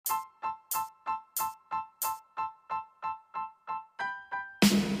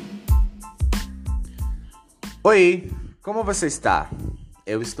Oi, como você está?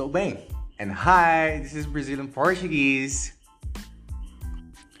 Eu estou bem. And hi, this is Brazilian Portuguese.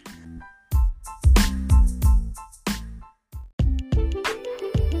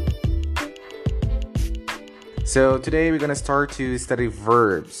 So today we're gonna start to study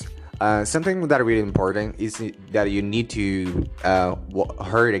verbs. Something that really important is that you need to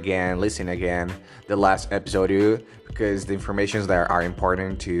hear again, listen again, the last episode because the informations that are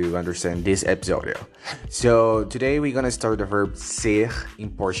important to understand this episode. So today we're gonna start the verb ser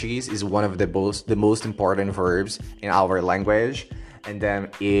in Portuguese is one of the most important verbs in our language, and then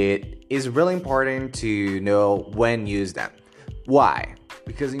it is really important to know when use them. Why?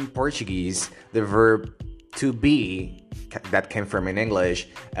 Because in Portuguese the verb to be that came from in English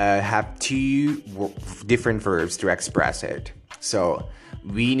have two different verbs to express it. So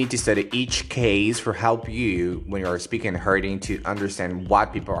we need to study each case for help you when you are speaking and hurting to understand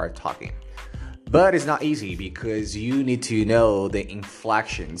what people are talking. But it's not easy because you need to know the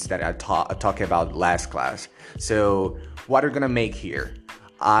inflections that I talked about last class. So what we're gonna make here,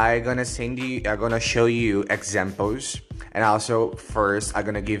 I'm gonna show you examples, and also first I'm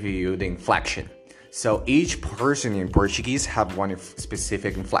gonna give you the inflection. So each person in Portuguese have one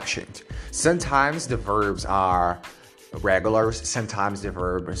specific inflection. Sometimes the verbs are regulars, sometimes the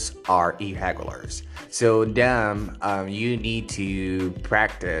verbs are irregulars. So then you need to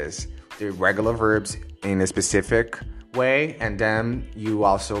practice the regular verbs in a specific way, and then you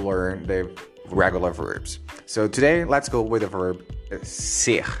also learn the regular verbs. So today, let's go with the verb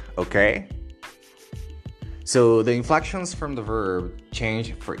ser, okay? So the inflections from the verb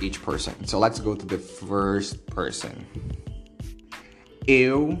change for each person. So let's go to the first person.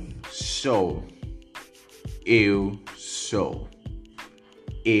 Eu sou. Eu sou.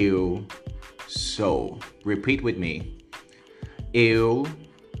 Eu sou. Repeat with me. Eu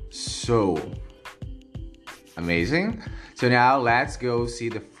sou. Amazing. So now let's go see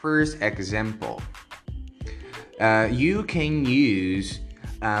the first example. You can use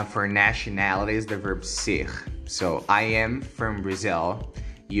for nationalities the verb ser. So I am from Brazil.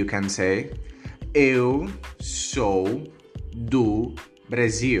 You can say eu sou do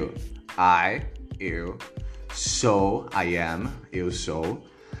Brasil. Eu eu sou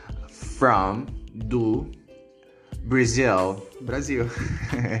from do Brazil.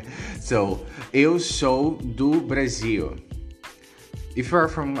 So eu sou do Brasil. If you are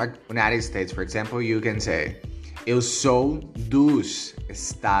from United States, for example, you can say eu sou dos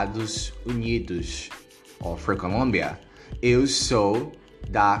Estados Unidos. Or for Colombia, eu sou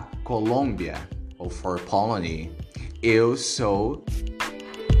da Colômbia. Or for Poland, eu sou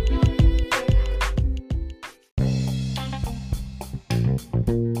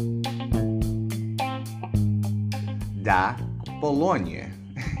da Polônia.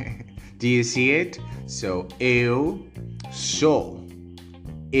 Do you see it? So eu sou.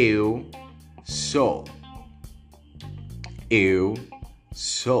 Eu sou. Eu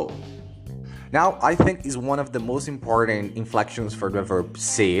sou. Now, I think is one of the most important inflections for the verb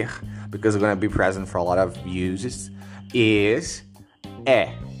ser, because it's going to be present for a lot of uses, is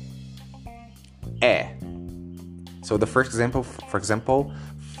é. É. So the first example, for example,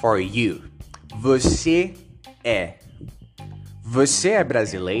 for you. Você é. Você é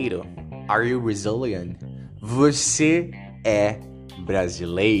brasileiro? Are you Brazilian? Você é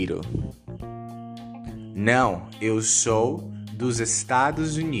brasileiro? Não, eu sou dos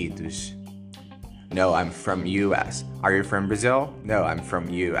Estados Unidos. No, I'm from US. Are you from Brazil? No, I'm from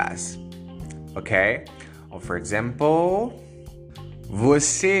US. Okay? Or for example,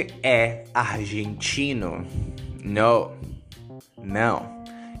 você é argentino? No. Não.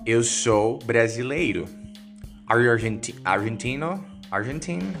 Eu sou brasileiro. Are you Argentino?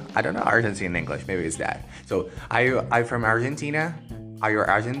 Argentine? I don't know Argentine in English. Maybe it's that. So, are you from Argentina? Are you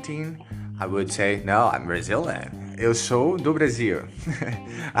Argentine? I would say, no, I'm Brazilian. Eu sou do Brasil.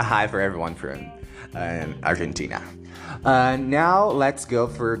 A hi for everyone from Argentina. Now let's go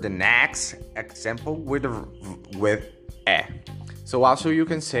for the next example with é. So also you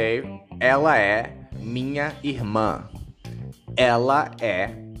can say ela é minha irmã. Ela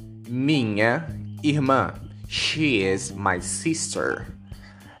é minha irmã. She is my sister.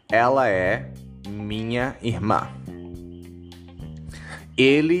 Ela é minha irmã.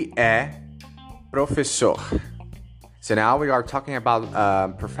 Ele é professor. So now we are talking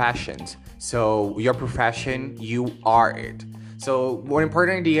about professions. So your profession, you are it. So one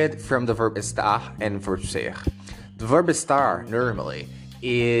important idea from the verb estar and verb ser. The verb estar normally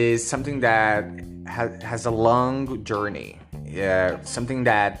is something that has a long journey, something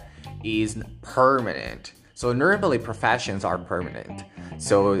that is permanent. So normally professions are permanent.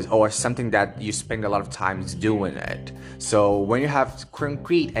 So, or something that you spend a lot of time doing it. So when you have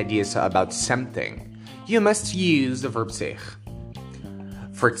concrete ideas about something, you must use the verb ser.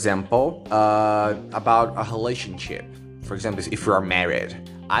 For example, about a relationship. For example, if you are married,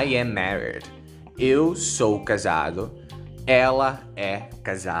 I am married. Eu sou casado. Ela é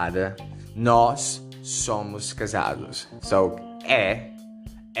casada. Nós somos casados. So,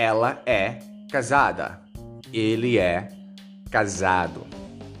 ela é casada. Ele é casado.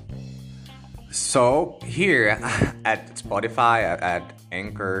 So, here at Spotify, at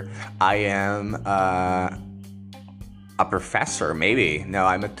Anchor, I am a professor, maybe. No,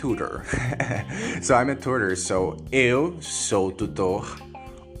 I'm a tutor. So, I'm a tutor. So, eu sou tutor.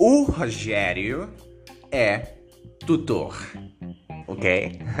 O Rogério é tutor.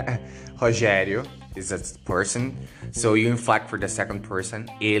 Okay? Rogério is a person. So, you inflect for the second person.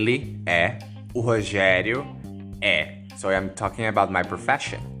 Ele é. O Rogério é. So, I'm talking about my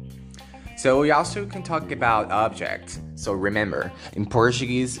profession. So we also can talk about objects. So remember, in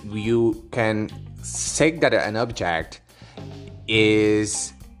Portuguese, you can say that an object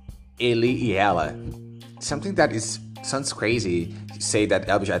is ele e ela. Something that sounds crazy. Say that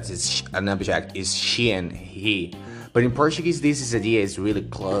an object is she and he. But in Portuguese, this idea is really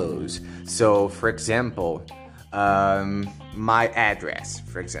close. So, for example, my address,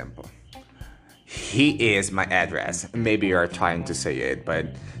 for example. He is my address. Maybe you're trying to say it,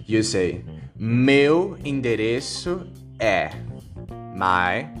 but you say meu endereço é.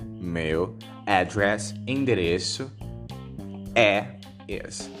 Meu address, endereço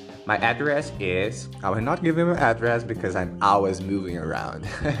is. My address is. I will not give him an address because I'm always moving around.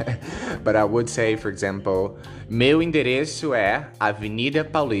 But I would say, for example, meu endereço é Avenida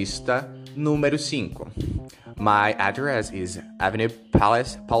Paulista, número 5. My address is Avenue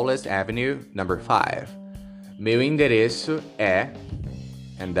Paulist Avenue, number 5. Meu endereço é,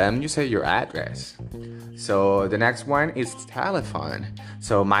 and then you say your address. So the next one is telephone.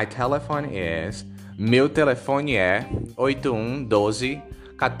 So my telephone is, meu telefone é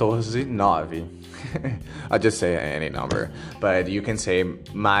 8112-14-9. I'll just say any number. But you can say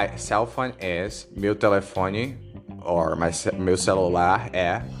my cell phone is, meu telefone, or meu celular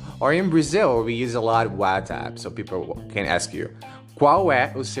é. Or in Brazil, we use a lot of WhatsApp, so people can ask you, qual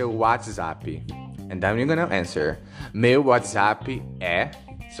é o seu WhatsApp? And then you're gonna answer, meu WhatsApp é.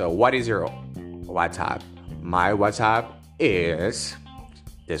 So what is your WhatsApp? My WhatsApp is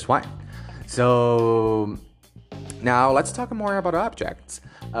this one. So now let's talk more about objects.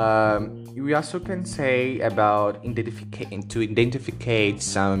 We also can say about to identify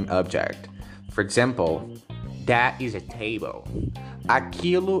some object. For example, that is a table.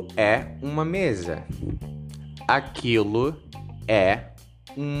 Aquilo é uma mesa. Aquilo é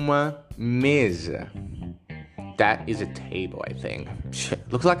uma mesa. That is a table, I think.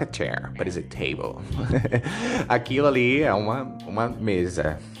 Looks like a chair, but it's a table. Aquilo ali é uma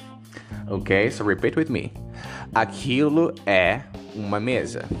mesa. Okay, so repeat with me. Aquilo é uma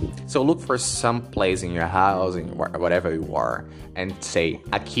mesa. So look for some place in your house, in whatever you are, and say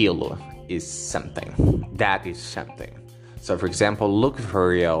aquilo is something. That is something. So for example, look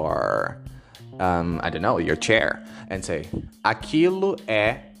for your, your chair, and say aquilo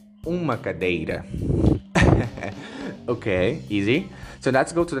é uma cadeira. Okay, easy. So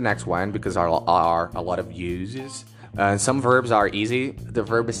let's go to the next one because there are a lot of uses. Some verbs are easy. The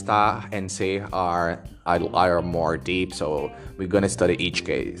verb estar and say are more deep. So we're gonna study each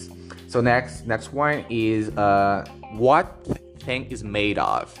case. So next one is what thing is made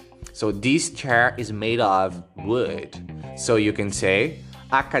of. So this chair is made of wood. So you can say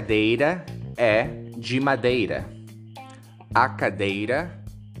a cadeira é de madeira. A cadeira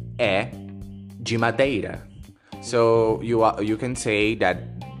é de madeira. So you can say that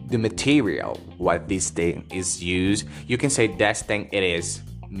the material what this thing is used, you can say that thing it is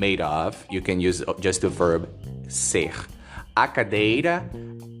made of. You can use just the verb ser. A cadeira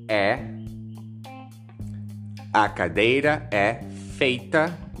é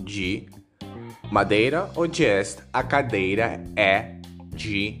feita de madeira, ou just a cadeira é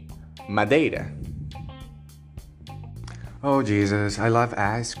de madeira. Oh Jesus, I love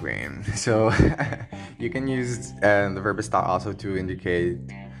ice cream. So you can use the verb estar also to indicate,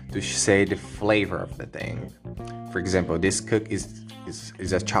 to say the flavor of the thing. For example, this cook is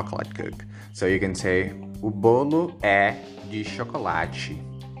a chocolate cook. So you can say o bolo é de chocolate.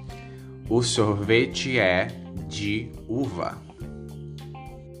 O sorvete é de uva.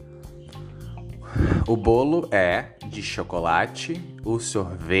 O bolo é de chocolate. O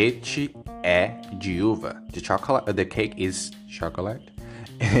sorvete é de uva. The cake is chocolate,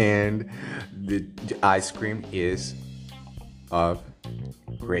 and the ice cream is of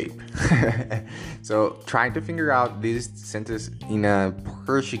grape. So trying to figure out this sentence in a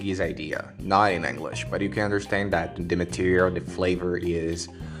Portuguese idea, not in English, but you can understand that the material, the flavor is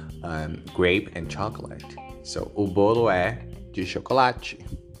grape and chocolate. So o bolo é de chocolate.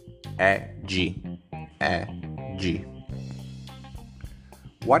 É de.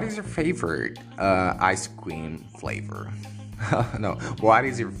 What is your favorite ice cream flavor? No, what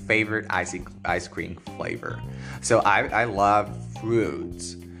is your favorite ice cream flavor? So I love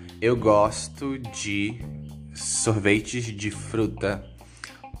fruits. Eu gosto de sorvetes de fruta.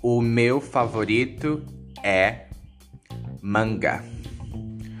 O meu favorito é manga.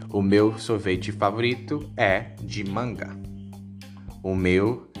 O meu sorvete favorito é de manga. O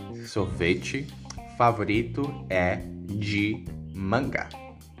meu sorvete favorito é de manga.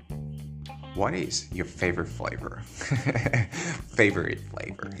 What is your favorite flavor? Favorite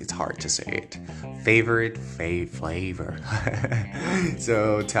flavor. It's hard to say it. Favorite flavor.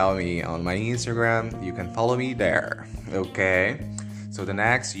 So tell me on my Instagram. You can follow me there. Okay? So the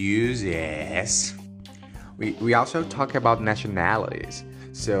next use is... We also talk about nationalities.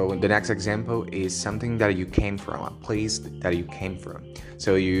 So the next example is something that you came from, a place that you came from.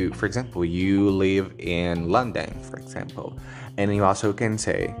 So you, for example, you live in London, for example. And you also can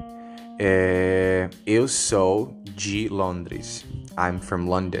say... eu sou de Londres. I'm from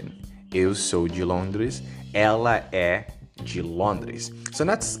London. Eu sou de Londres. Ela é de Londres. So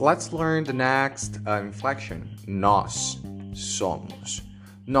let's learn the next inflection. Nós somos.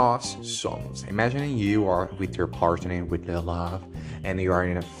 Nós somos. Imagine you are with your partner, with your love, and you are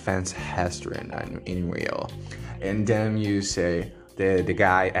in a fancy restaurant in Rio. And then you say, the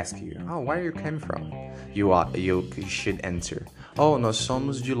guy asks you, oh, where you came from? You should answer, oh, nós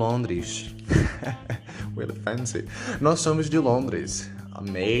somos de Londres. Really fancy. Nós somos de Londres.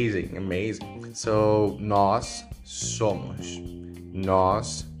 Amazing. So, nós somos.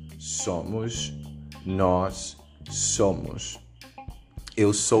 Nós somos. Nós somos.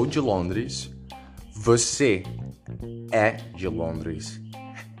 Eu sou de Londres. Você é de Londres.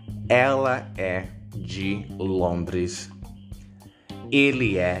 Ela é de Londres.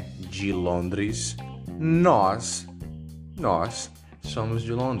 Ele é de Londres. Nós somos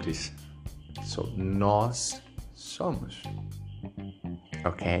de Londres. So, nós somos.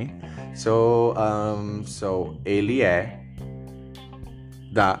 Okay? So ele é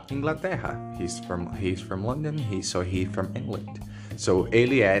da Inglaterra. He's from London. He's from England. So,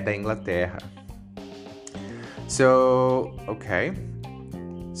 ele é da Inglaterra. So, okay.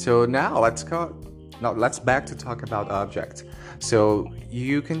 So now let's back to talk about objects. So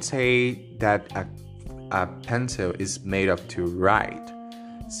you can say that a pencil is made up to write.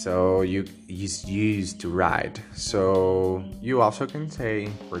 So is used to write. So you also can say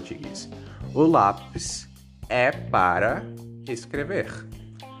in Portuguese, o lápis é para escrever.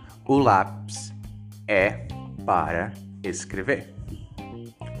 O lápis é para escrever.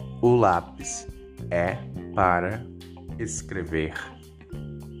 O lápis é para escrever.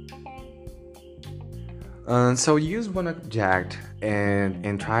 So use one object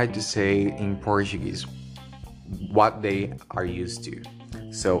and try to say in Portuguese what they are used to.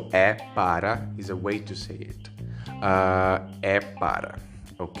 So, é para is a way to say it. É para.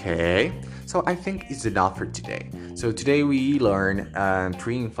 Okay? So, I think it's enough for today. So, today we learn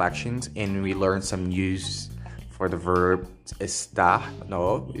 3 inflections and we learn some use for the verb estar.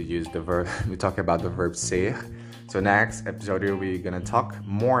 No, we talk about the verb ser. So, next episode we're gonna talk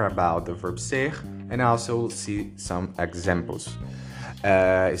more about the verb ser and also see some examples,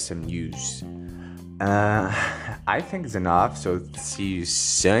 some use. I think it's enough, so see you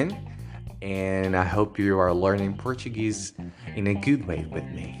soon, and I hope you are learning Portuguese in a good way with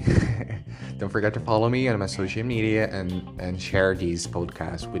me. Don't forget to follow me on my social media and share these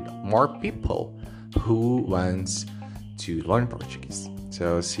podcasts with more people who wants to learn Portuguese.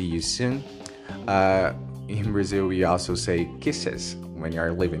 So see you soon. In Brazil, we also say kisses when you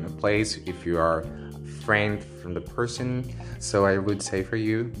are leaving a place, if you are a friend from the person. So I would say for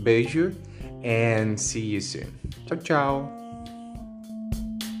you, beijo, and see you soon. Ciao, ciao.